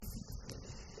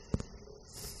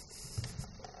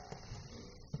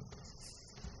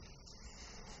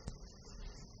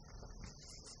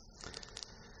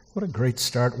What a great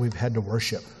start we've had to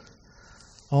worship.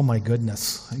 Oh my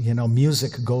goodness. You know,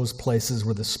 music goes places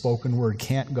where the spoken word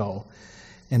can't go.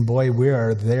 And boy, we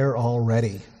are there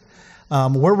already.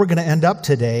 Where we're going to end up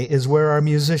today is where our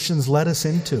musicians led us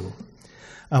into.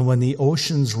 When the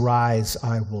oceans rise,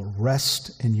 I will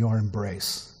rest in your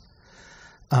embrace.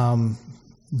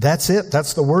 That's it.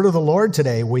 That's the word of the Lord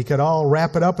today. We could all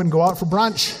wrap it up and go out for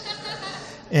brunch.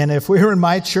 And if we were in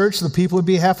my church, the people would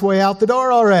be halfway out the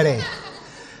door already.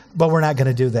 But we're not going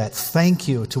to do that. Thank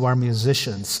you to our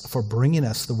musicians for bringing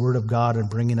us the Word of God and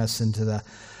bringing us into the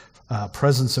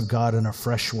presence of God in a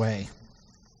fresh way.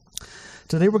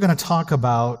 Today we're going to talk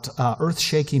about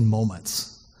earth-shaking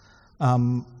moments.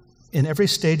 In every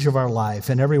stage of our life,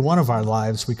 in every one of our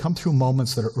lives, we come through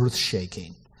moments that are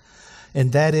earth-shaking.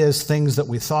 And that is things that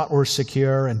we thought were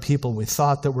secure and people we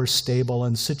thought that were stable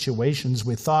and situations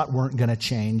we thought weren't going to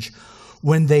change.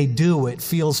 When they do, it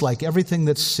feels like everything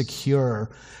that's secure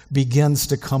begins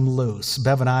to come loose.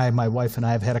 Bev and I, my wife and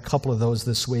I, have had a couple of those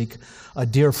this week. A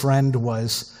dear friend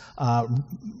was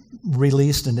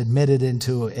released and admitted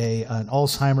into an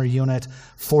Alzheimer's unit.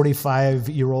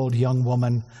 45-year-old young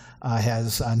woman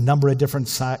has a number of different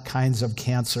kinds of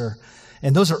cancer.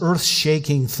 And those are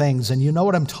earth-shaking things, and you know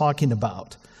what I'm talking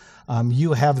about.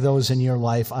 You have those in your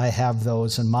life. I have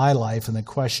those in my life. And the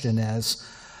question is,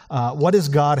 what does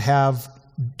God have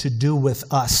to do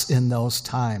with us in those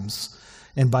times?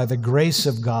 And by the grace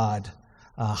of God,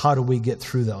 how do we get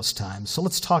through those times? So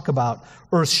let's talk about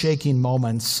earth-shaking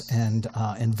moments and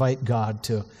invite God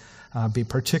to be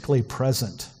particularly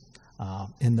present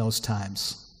in those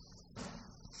times.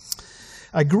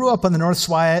 I grew up on the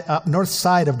north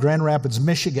side of Grand Rapids,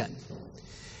 Michigan.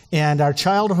 And our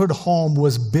childhood home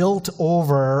was built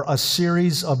over a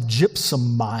series of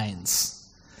gypsum mines.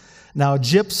 Now,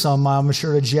 I'm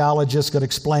sure a geologist could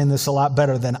explain this a lot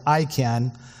better than I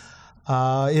can,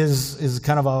 is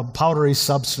kind of a powdery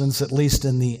substance, at least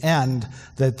in the end,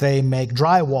 that they make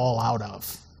drywall out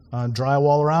of.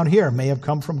 Drywall around here may have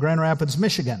come from Grand Rapids,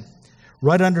 Michigan,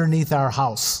 right underneath our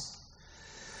house.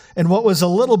 And what was a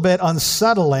little bit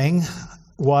unsettling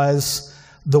was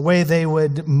the way they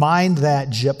would mine that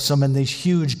gypsum in these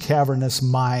huge cavernous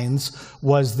mines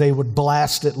was they would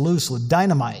blast it loose with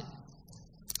dynamite.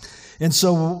 And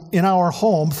so in our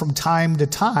home, from time to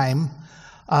time,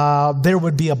 there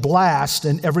would be a blast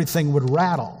and everything would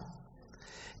rattle.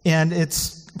 And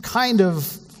it's kind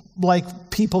of like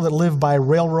people that live by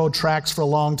railroad tracks for a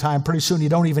long time. Pretty soon you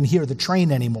don't even hear the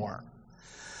train anymore.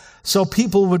 So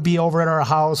people would be over at our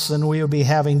house and we would be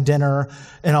having dinner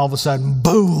and all of a sudden,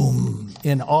 boom,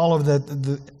 in all of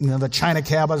the china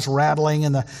cabinets rattling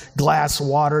and the glass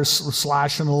water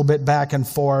sloshing a little bit back and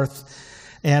forth.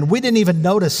 And we didn't even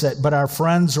notice it, but our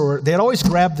friends they'd always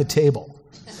grab the table.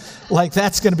 Like,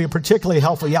 that's going to be particularly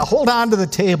helpful. Yeah, hold on to the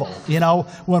table. You know,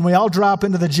 when we all drop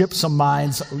into the gypsum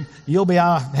mines, you'll be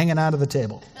hanging on to the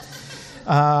table.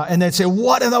 And they'd say,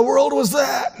 what in the world was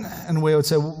that? And we would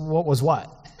say, what was what?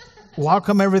 Well, how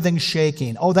come everything's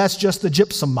shaking? Oh, that's just the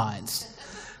gypsum mines,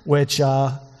 which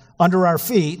under our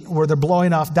feet where they're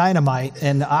blowing off dynamite.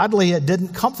 And oddly, it didn't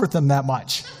comfort them that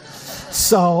much.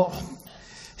 So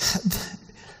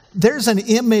there's an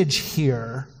image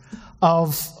here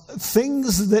of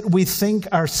things that we think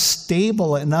are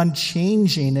stable and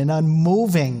unchanging and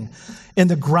unmoving, and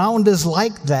the ground is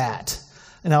like that.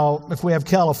 You know, if we have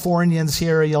Californians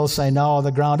here, you'll say, no,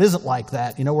 the ground isn't like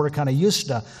that. You know, we're kind of used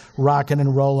to rocking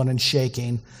and rolling and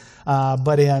shaking.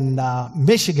 But in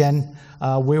Michigan,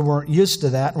 we weren't used to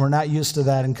that. We're not used to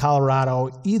that in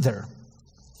Colorado either.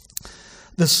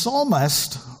 The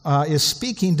psalmist is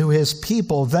speaking to his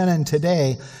people then and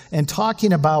today and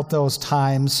talking about those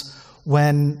times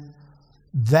when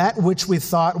that which we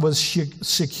thought was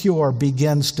secure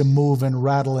begins to move and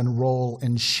rattle and roll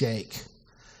and shake.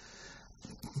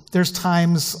 There's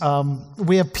times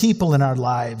we have people in our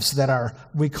lives that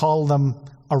we call them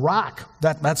a rock.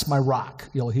 That's my rock.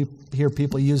 You'll hear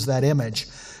people use that image.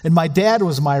 And my dad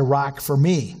was my rock for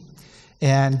me.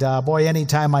 And boy,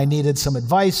 anytime I needed some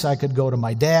advice, I could go to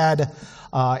my dad.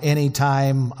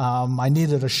 Anytime I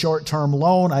needed a short-term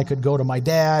loan, I could go to my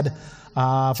dad.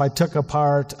 If I took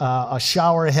apart a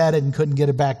shower head and couldn't get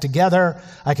it back together,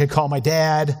 I could call my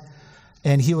dad.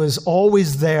 And he was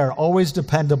always there, always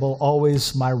dependable,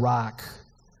 always my rock,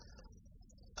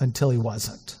 until he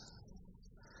wasn't.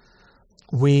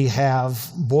 We have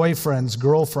boyfriends,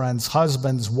 girlfriends,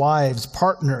 husbands, wives,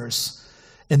 partners,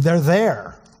 and they're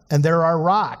there, and they're our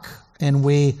rock, and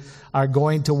we are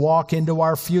going to walk into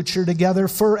our future together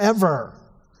forever,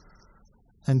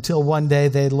 until one day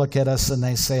they look at us and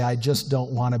they say, I just don't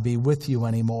want to be with you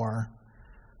anymore,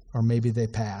 or maybe they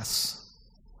pass.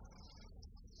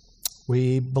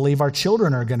 We believe our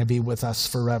children are going to be with us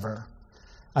forever.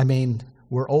 I mean,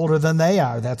 we're older than they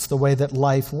are. That's the way that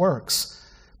life works.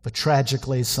 But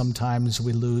tragically, sometimes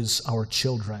we lose our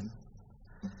children.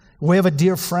 We have a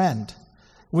dear friend.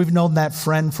 We've known that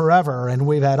friend forever, and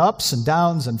we've had ups and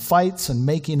downs and fights and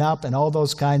making up and all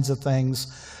those kinds of things.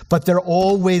 But they're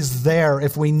always there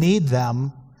if we need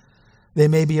them. They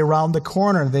may be around the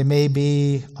corner. They may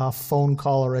be a phone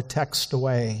call or a text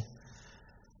away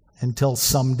until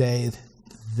someday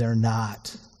they're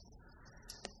not.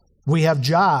 We have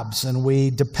jobs, and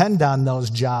we depend on those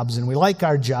jobs, and we like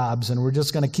our jobs, and we're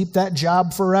just going to keep that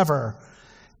job forever.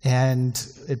 And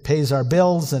it pays our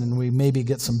bills, and we maybe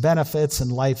get some benefits,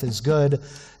 and life is good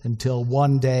until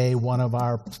one day one of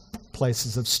our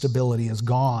places of stability is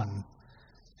gone,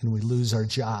 and we lose our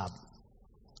job.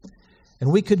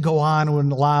 And we could go on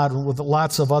with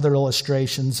lots of other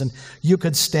illustrations, and you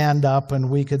could stand up and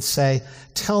we could say,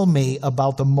 tell me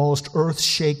about the most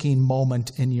earth-shaking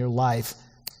moment in your life.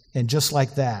 And just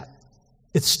like that,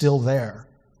 it's still there.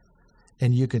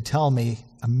 And you could tell me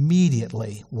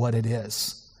immediately what it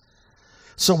is.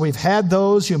 So we've had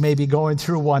those. You may be going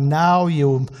through one now.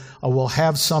 You will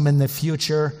have some in the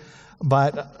future.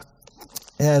 But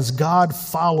as God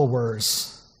followers,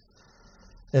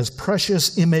 as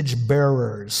precious image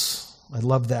bearers, I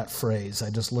love that phrase. I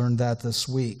just learned that this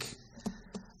week.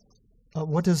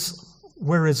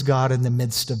 Where is God in the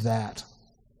midst of that?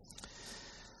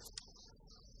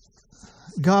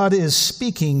 God is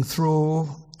speaking through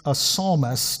a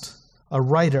psalmist, a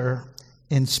writer,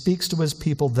 and speaks to his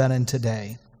people then and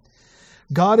today.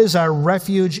 God is our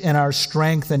refuge and our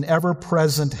strength and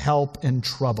ever-present help in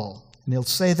trouble. And he'll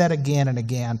say that again and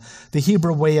again. The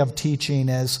Hebrew way of teaching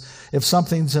is if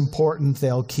something's important,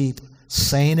 they'll keep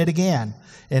saying it again.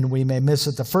 And we may miss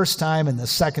it the first time and the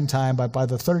second time, but by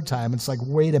the third time, it's like,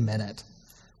 wait a minute.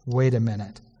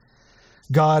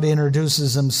 God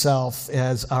introduces himself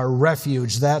as our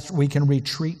refuge, that we can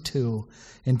retreat to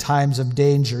in times of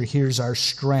danger. Here's our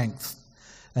strength,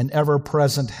 an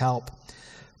ever-present help.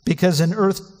 Because in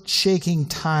earth-shaking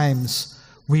times,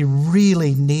 we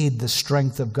really need the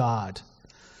strength of God.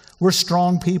 We're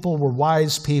strong people, we're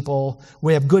wise people,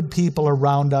 we have good people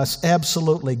around us,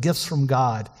 absolutely, gifts from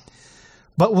God.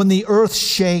 But when the earth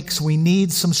shakes, we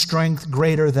need some strength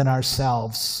greater than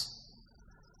ourselves.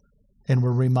 And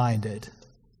we're reminded.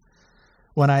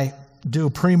 When I do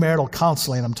premarital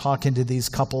counseling, I'm talking to these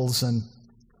couples and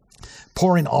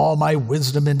pouring all my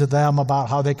wisdom into them about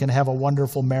how they can have a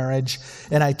wonderful marriage.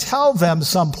 And I tell them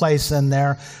someplace in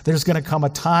there's going to come a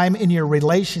time in your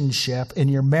relationship, in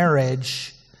your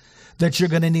marriage, that you're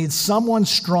going to need someone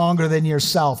stronger than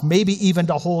yourself, maybe even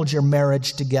to hold your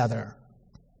marriage together.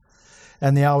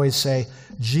 And they always say,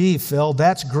 gee, Phil,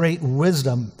 that's great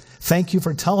wisdom. Thank you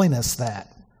for telling us that.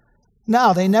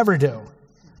 No, they never do.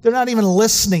 They're not even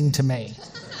listening to me.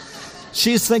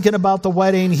 She's thinking about the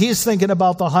wedding. He's thinking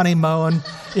about the honeymoon.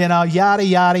 Yada,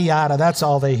 yada, yada. That's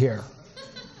all they hear.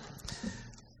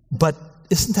 But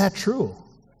isn't that true?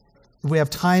 We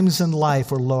have times in life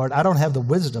where, Lord, I don't have the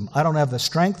wisdom. I don't have the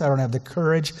strength. I don't have the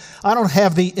courage. I don't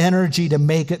have the energy to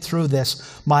make it through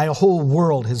this. My whole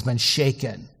world has been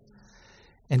shaken.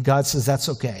 And God says, that's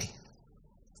okay.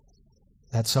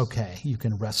 That's okay. You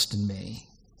can rest in me.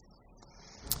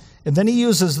 And then he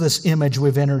uses this image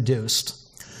we've introduced.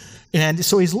 And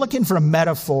so he's looking for a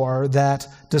metaphor that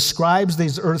describes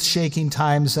these earth-shaking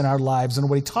times in our lives. And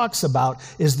what he talks about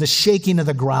is the shaking of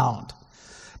the ground.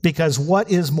 Because what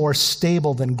is more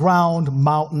stable than ground,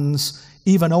 mountains,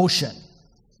 even ocean?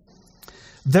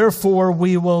 Therefore,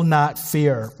 we will not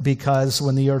fear, because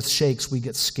when the earth shakes, we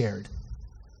get scared.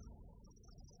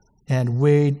 And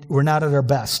we're not at our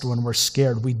best when we're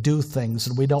scared. We do things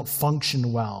and we don't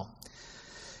function well.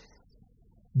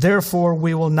 Therefore,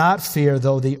 we will not fear,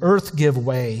 though the earth give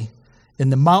way and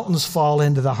the mountains fall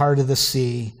into the heart of the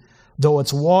sea, though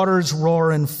its waters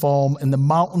roar and foam and the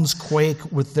mountains quake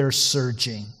with their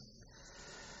surging.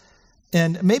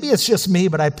 And maybe it's just me,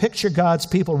 but I picture God's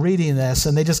people reading this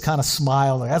and they just kind of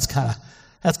smile. Like, that's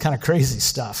kind of crazy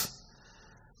stuff.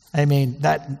 I mean,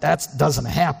 that doesn't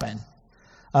happen.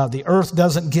 The earth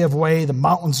doesn't give way. The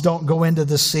mountains don't go into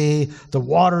the sea. The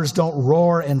waters don't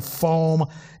roar and foam.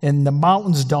 And the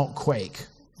mountains don't quake.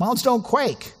 Mountains don't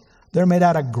quake. They're made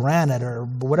out of granite or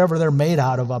whatever they're made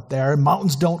out of up there.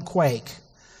 Mountains don't quake.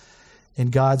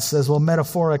 And God says, well,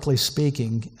 metaphorically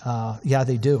speaking, yeah,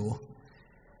 they do.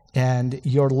 And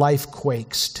your life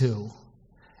quakes too.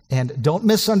 And don't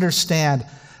misunderstand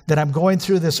that I'm going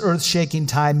through this earth-shaking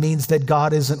time means that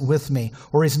God isn't with me,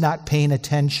 or he's not paying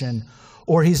attention,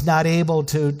 or he's not able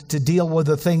to deal with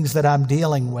the things that I'm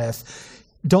dealing with.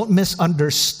 Don't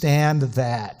misunderstand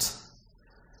that.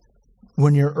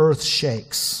 when your earth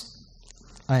shakes,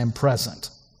 I am present.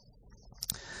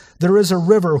 There is a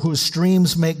river whose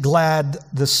streams make glad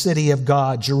the city of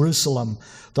God, Jerusalem,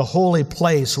 the holy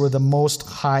place where the Most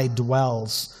High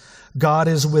dwells. God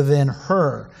is within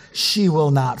her. She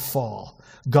will not fall.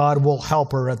 God will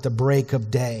help her at the break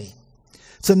of day.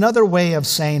 It's another way of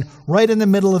saying right in the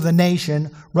middle of the nation,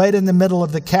 right in the middle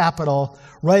of the capital,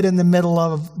 right in the middle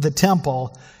of the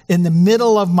temple, in the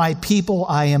middle of my people,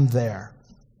 I am there.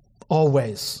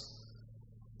 Always.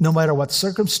 No matter what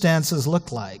circumstances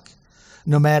look like,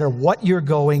 no matter what you're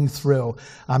going through,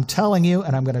 I'm telling you,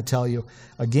 and I'm going to tell you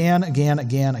again.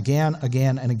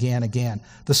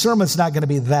 The sermon's not going to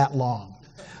be that long,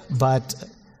 but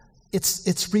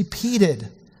it's repeated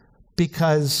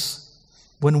because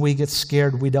when we get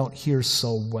scared, we don't hear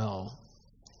so well.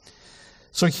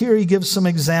 So here he gives some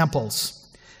examples.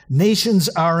 Nations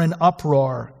are in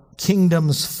uproar,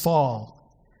 kingdoms fall.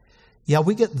 Yeah,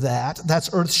 we get that. That's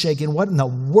earth-shaking. What in the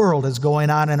world is going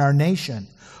on in our nation?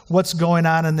 What's going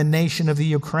on in the nation of the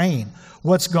Ukraine?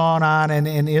 What's going on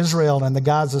in Israel and the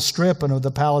Gaza Strip and with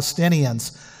the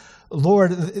Palestinians?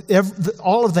 Lord,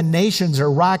 all of the nations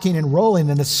are rocking and rolling,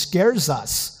 and it scares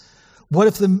us. What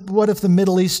if the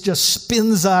Middle East just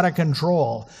spins out of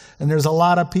control? And there's a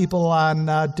lot of people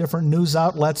on different news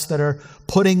outlets that are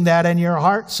putting that in your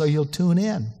heart, so you'll tune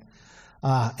in.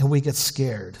 And we get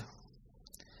scared.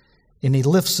 And he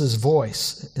lifts his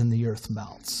voice, and the earth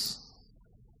melts.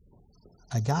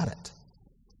 I got it.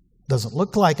 Doesn't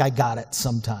look like I got it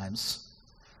sometimes.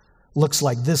 Looks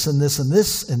like this and this and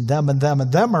this, and them and them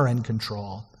and them are in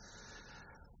control.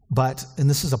 But, and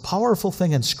this is a powerful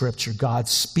thing in Scripture, God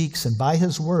speaks, and by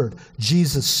his word,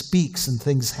 Jesus speaks and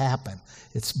things happen.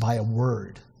 It's by a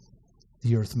word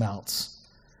the earth melts.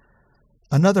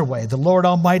 Another way, the Lord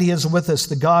Almighty is with us.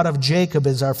 The God of Jacob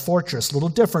is our fortress. A little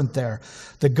different there.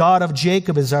 The God of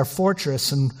Jacob is our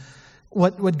fortress. And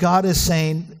what God is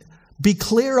saying, be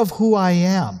clear of who I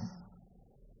am.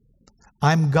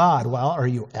 I'm God. Well, are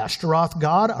you Ashtaroth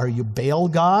God? Are you Baal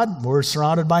God? We're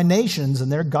surrounded by nations,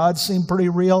 and their gods seem pretty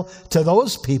real to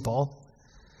those people.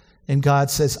 And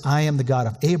God says, I am the God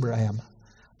of Abraham,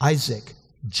 Isaac,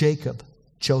 Jacob,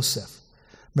 Joseph.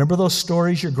 Remember those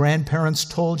stories your grandparents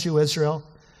told you, Israel?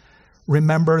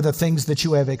 Remember the things that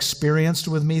you have experienced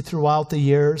with me throughout the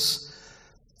years?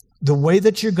 The way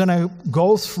that you're going to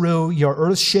go through your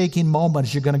earth-shaking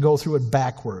moments, you're going to go through it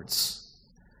backwards.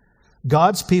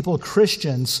 God's people,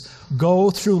 Christians,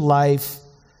 go through life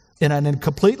in a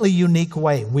completely unique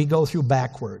way. We go through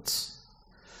backwards.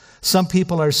 Some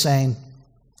people are saying,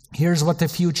 here's what the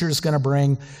future is going to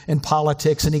bring in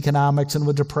politics and economics and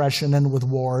with depression and with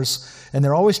wars. And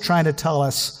they're always trying to tell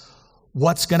us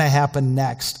what's going to happen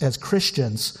next. As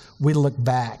Christians, we look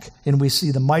back and we see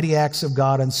the mighty acts of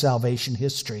God in salvation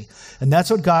history. And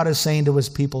that's what God is saying to his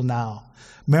people now.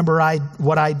 Remember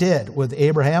what I did with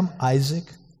Abraham, Isaac,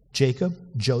 Jacob,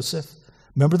 Joseph.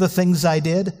 Remember the things I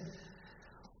did?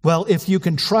 Well, if you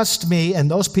can trust me,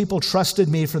 and those people trusted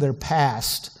me for their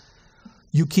past,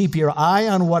 you keep your eye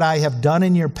on what I have done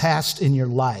in your past in your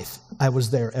life. I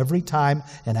was there every time,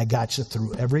 and I got you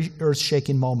through every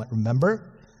earth-shaking moment, remember?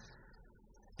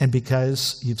 And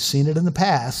because you've seen it in the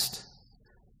past,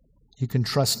 you can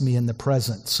trust me in the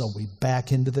present. So we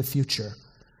back into the future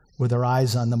with our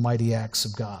eyes on the mighty acts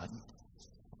of God.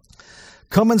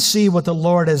 Come and see what the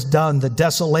Lord has done, the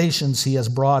desolations he has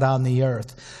brought on the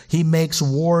earth. He makes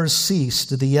wars cease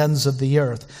to the ends of the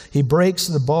earth. He breaks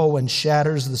the bow and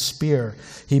shatters the spear.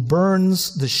 He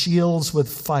burns the shields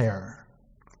with fire.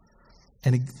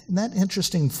 And that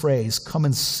interesting phrase, come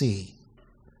and see.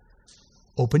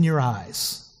 Open your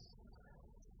eyes.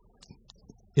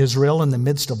 Israel, in the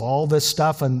midst of all this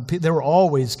stuff, and they were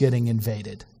always getting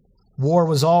invaded. War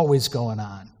was always going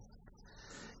on.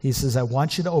 He says, I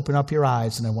want you to open up your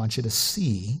eyes and I want you to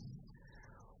see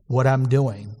what I'm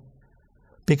doing.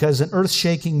 Because in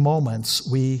earth-shaking moments,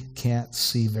 we can't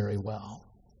see very well.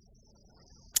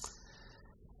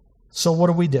 So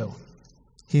what do?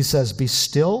 He says, be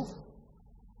still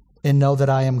and know that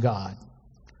I am God.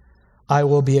 I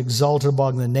will be exalted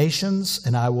among the nations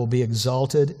and I will be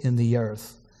exalted in the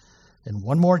earth. And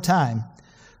one more time,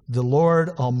 the Lord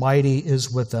Almighty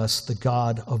is with us, the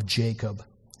God of Jacob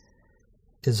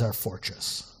is our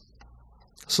fortress.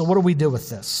 So what do we do with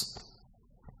this?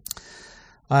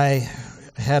 I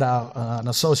had an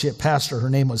associate pastor, her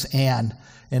name was Ann,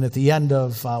 and at the end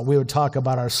of, we would talk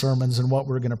about our sermons and what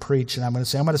we're going to preach, and I'm going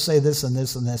to say this and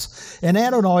this and this. And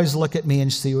Ann would always look at me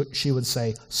and she would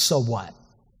say, so what?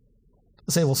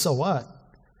 I'd say, well, so what?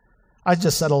 I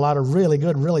just said a lot of really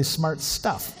good, really smart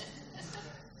stuff.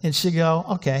 And she'd go,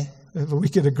 okay, we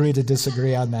could agree to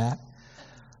disagree on that.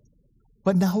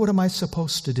 But now what am I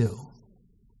supposed to do?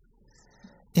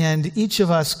 And each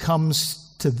of us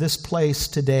comes to this place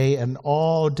today in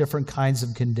all different kinds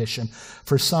of condition.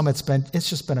 For some, it's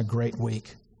just been a great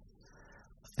week.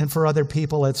 And for other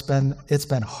people, it's been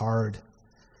hard.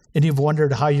 And you've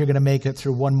wondered how you're going to make it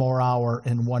through one more hour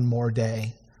and one more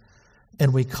day.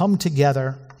 And we come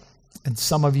together, and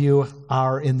some of you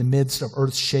are in the midst of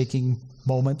earth-shaking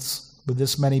moments with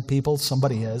this many people.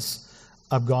 Somebody is.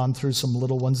 I've gone through some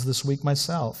little ones this week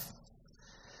myself.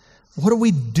 What do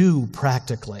we do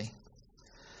practically?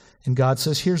 And God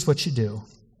says, here's what you do.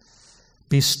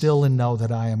 Be still and know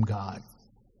that I am God.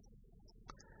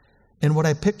 And what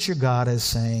I picture God as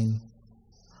saying,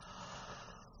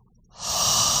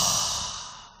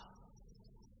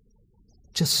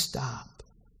 just stop.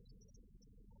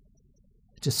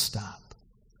 Just stop.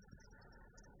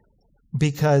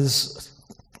 Because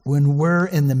when we're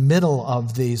in the middle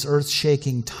of these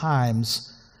earth-shaking times,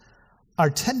 our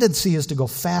tendency is to go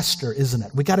faster, isn't it?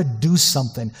 We got to do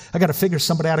something. I got to figure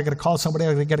somebody out. I got to call somebody.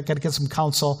 I got to get some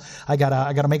counsel. I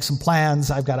got to make some plans.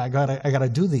 I got to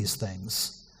do these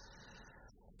things.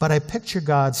 But I picture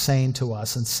God saying to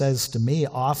us, and says to me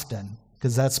often,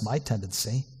 because that's my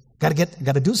tendency, got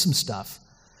to do some stuff.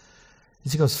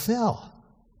 And he goes, Phil,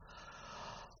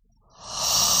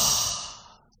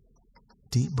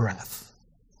 deep breath.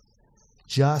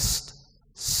 Just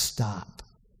stop.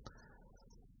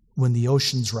 When the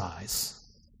oceans rise,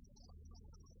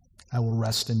 I will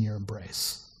rest in your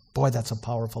embrace. Boy, that's a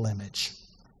powerful image.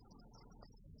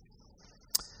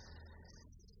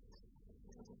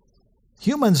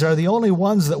 Humans are the only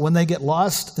ones that when they get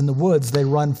lost in the woods, they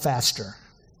run faster.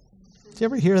 Did you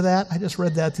ever hear that? I just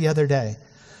read that the other day.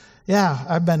 Yeah,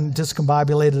 I've been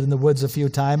discombobulated in the woods a few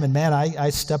times, and man, I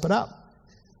step it up.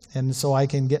 And so I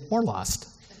can get more lost.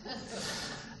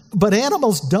 But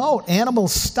animals don't.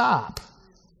 Animals stop.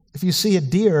 If you see a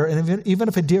deer, and even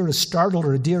if a deer is startled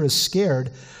or a deer is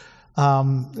scared,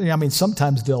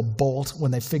 sometimes they'll bolt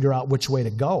when they figure out which way to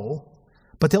go,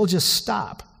 but they'll just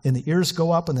stop. And the ears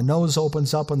go up and the nose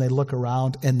opens up and they look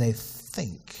around and they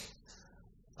think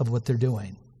of what they're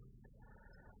doing.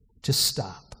 Just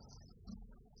stop.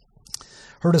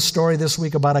 Heard a story this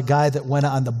week about a guy that went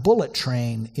on the bullet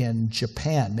train in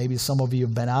Japan. Maybe some of you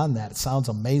have been on that. It sounds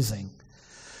amazing.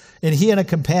 And he and a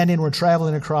companion were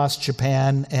traveling across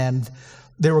Japan, and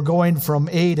they were going from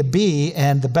A to B,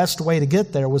 and the best way to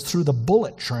get there was through the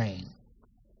bullet train.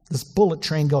 This bullet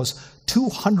train goes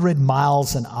 200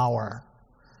 miles an hour.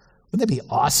 Wouldn't that be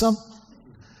awesome?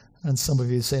 And some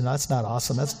of you say, no, that's not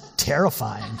awesome. That's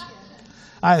terrifying.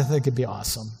 I think it'd be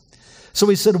awesome. So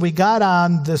we said we got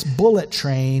on this bullet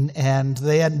train, and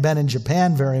they hadn't been in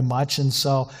Japan very much, and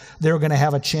so they were going to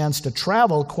have a chance to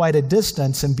travel quite a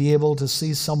distance and be able to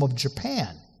see some of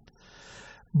Japan.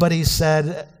 But he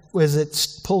said, as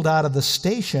it pulled out of the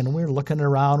station, we were looking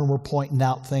around and we're pointing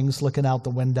out things, looking out the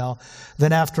window.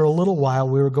 Then after a little while,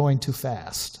 we were going too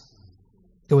fast.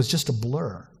 It was just a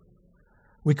blur.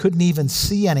 We couldn't even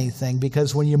see anything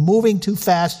because when you're moving too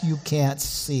fast, you can't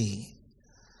see.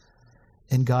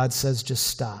 And God says, just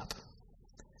stop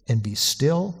and be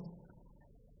still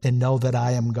and know that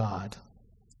I am God.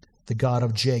 The God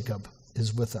of Jacob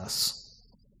is with us.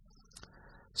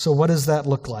 So what does that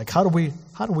look like? How do we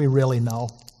really know,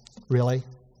 really,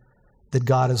 that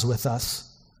God is with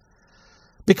us?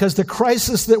 Because the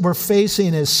crisis that we're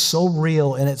facing is so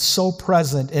real, and it's so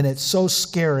present, and it's so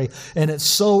scary, and it's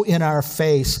so in our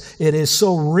face. It is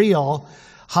so real.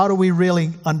 How do we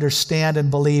really understand and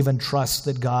believe and trust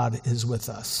that God is with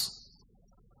us?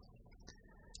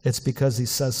 It's because he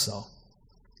says so.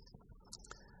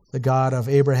 The God of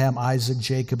Abraham, Isaac,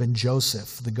 Jacob, and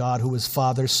Joseph, the God who is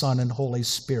Father, Son, and Holy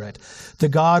Spirit, the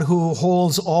God who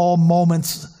holds all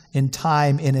moments in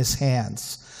time in his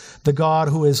hands, the God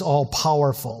who is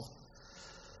all-powerful.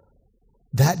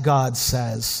 That God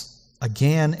says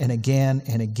again and again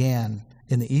and again,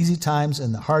 in the easy times,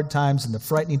 in the hard times, in the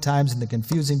frightening times, in the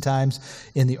confusing times,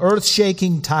 in the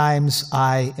earth-shaking times,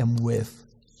 I am with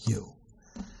you.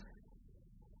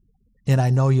 And I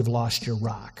know you've lost your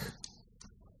rock,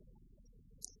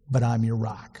 but I'm your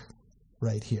rock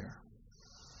right here.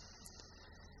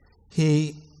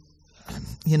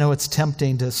 It's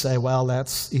tempting to say, well,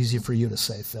 that's easy for you to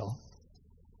say, Phil.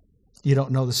 You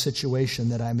don't know the situation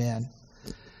that I'm in.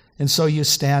 And so you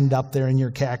stand up there in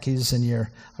your khakis and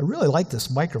I really like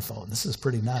this microphone. This is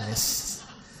pretty nice.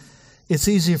 It's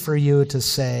easy for you to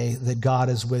say that God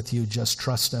is with you, just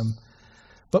trust him.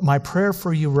 But my prayer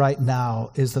for you right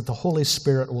now is that the Holy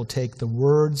Spirit will take the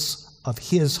words of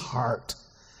his heart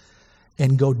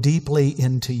and go deeply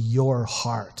into your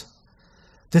heart.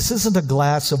 This isn't a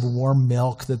glass of warm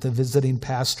milk that the visiting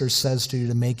pastor says to you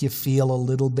to make you feel a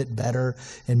little bit better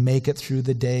and make it through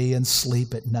the day and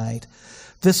sleep at night.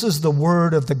 This is the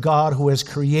word of the God who has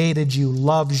created you,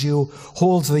 loves you,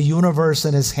 holds the universe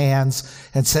in his hands,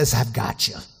 and says, I've got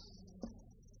you.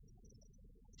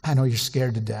 I know you're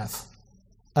scared to death.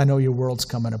 I know your world's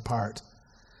coming apart.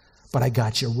 But I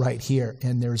got you right here,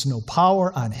 and there's no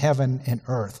power on heaven and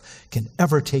earth can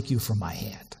ever take you from my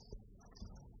hand.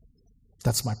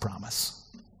 That's my promise.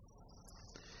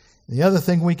 The other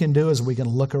thing we can do is we can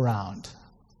look around.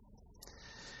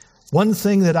 One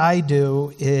thing that I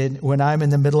do when I'm in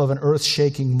the middle of an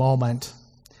earth-shaking moment,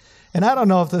 and I don't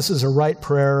know if this is a right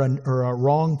prayer or a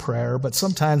wrong prayer, but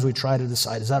sometimes we try to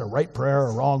decide, is that a right prayer or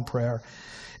a wrong prayer?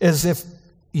 As if,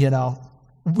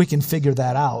 we can figure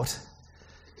that out.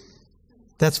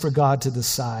 That's for God to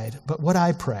decide. But what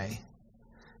I pray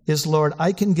is, Lord,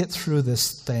 I can get through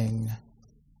this thing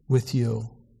with you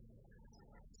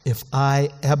if I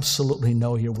absolutely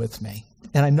know you're with me.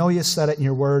 And I know you said it in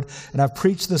your word, and I've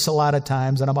preached this a lot of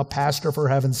times, and I'm a pastor for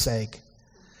heaven's sake.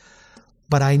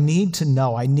 But I need to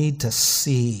know, I need to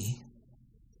see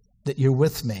that you're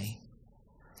with me.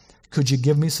 Could you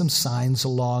give me some signs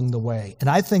along the way? And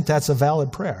I think that's a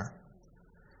valid prayer,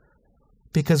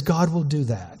 because God will do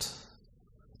that.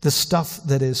 The stuff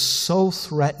that is so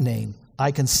threatening,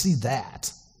 I can see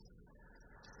that.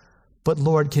 But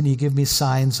Lord, can you give me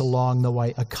signs along the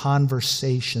way? A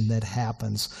conversation that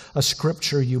happens, a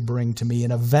scripture you bring to me,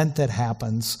 an event that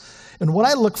happens. And what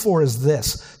I look for is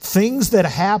this: things that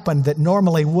happen that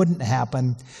normally wouldn't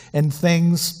happen, and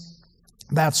things,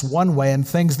 that's one way, and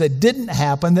things that didn't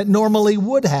happen that normally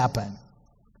would happen.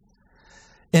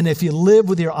 And if you live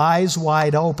with your eyes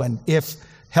wide open,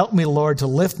 help me, Lord, to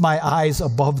lift my eyes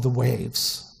above the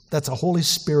waves. That's a Holy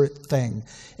Spirit thing.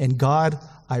 And God,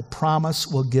 I promise,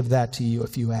 will give that to you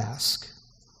if you ask.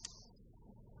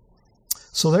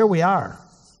 So there we are.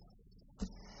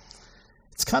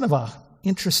 It's kind of an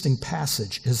interesting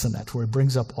passage, isn't it, where he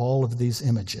brings up all of these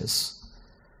images.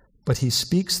 But he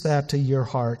speaks that to your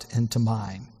heart and to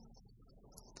mine.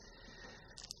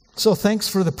 So thanks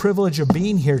for the privilege of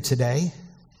being here today.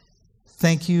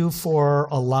 Thank you for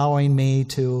allowing me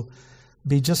to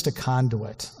be just a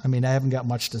conduit. I mean, I haven't got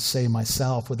much to say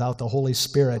myself without the Holy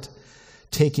Spirit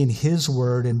taking his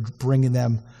word and bringing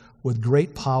them with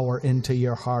great power into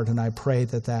your heart, and I pray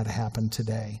that that happened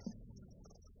today.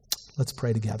 Let's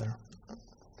pray together.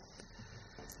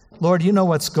 Lord, you know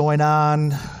what's going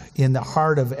on in the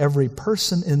heart of every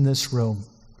person in this room.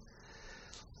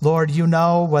 Lord, you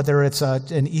know whether it's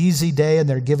an easy day and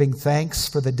they're giving thanks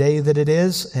for the day that it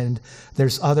is, and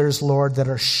there's others, Lord, that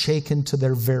are shaken to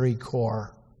their very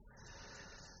core.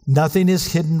 Nothing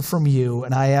is hidden from you,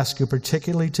 and I ask you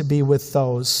particularly to be with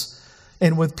those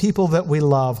and with people that we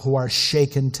love who are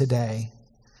shaken today.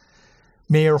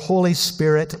 May your Holy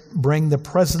Spirit bring the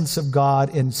presence of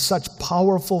God in such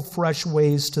powerful, fresh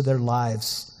ways to their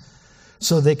lives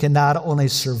so they can not only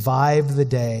survive the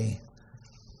day,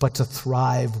 but to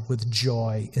thrive with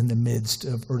joy in the midst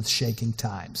of earth-shaking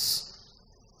times.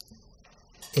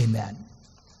 Amen.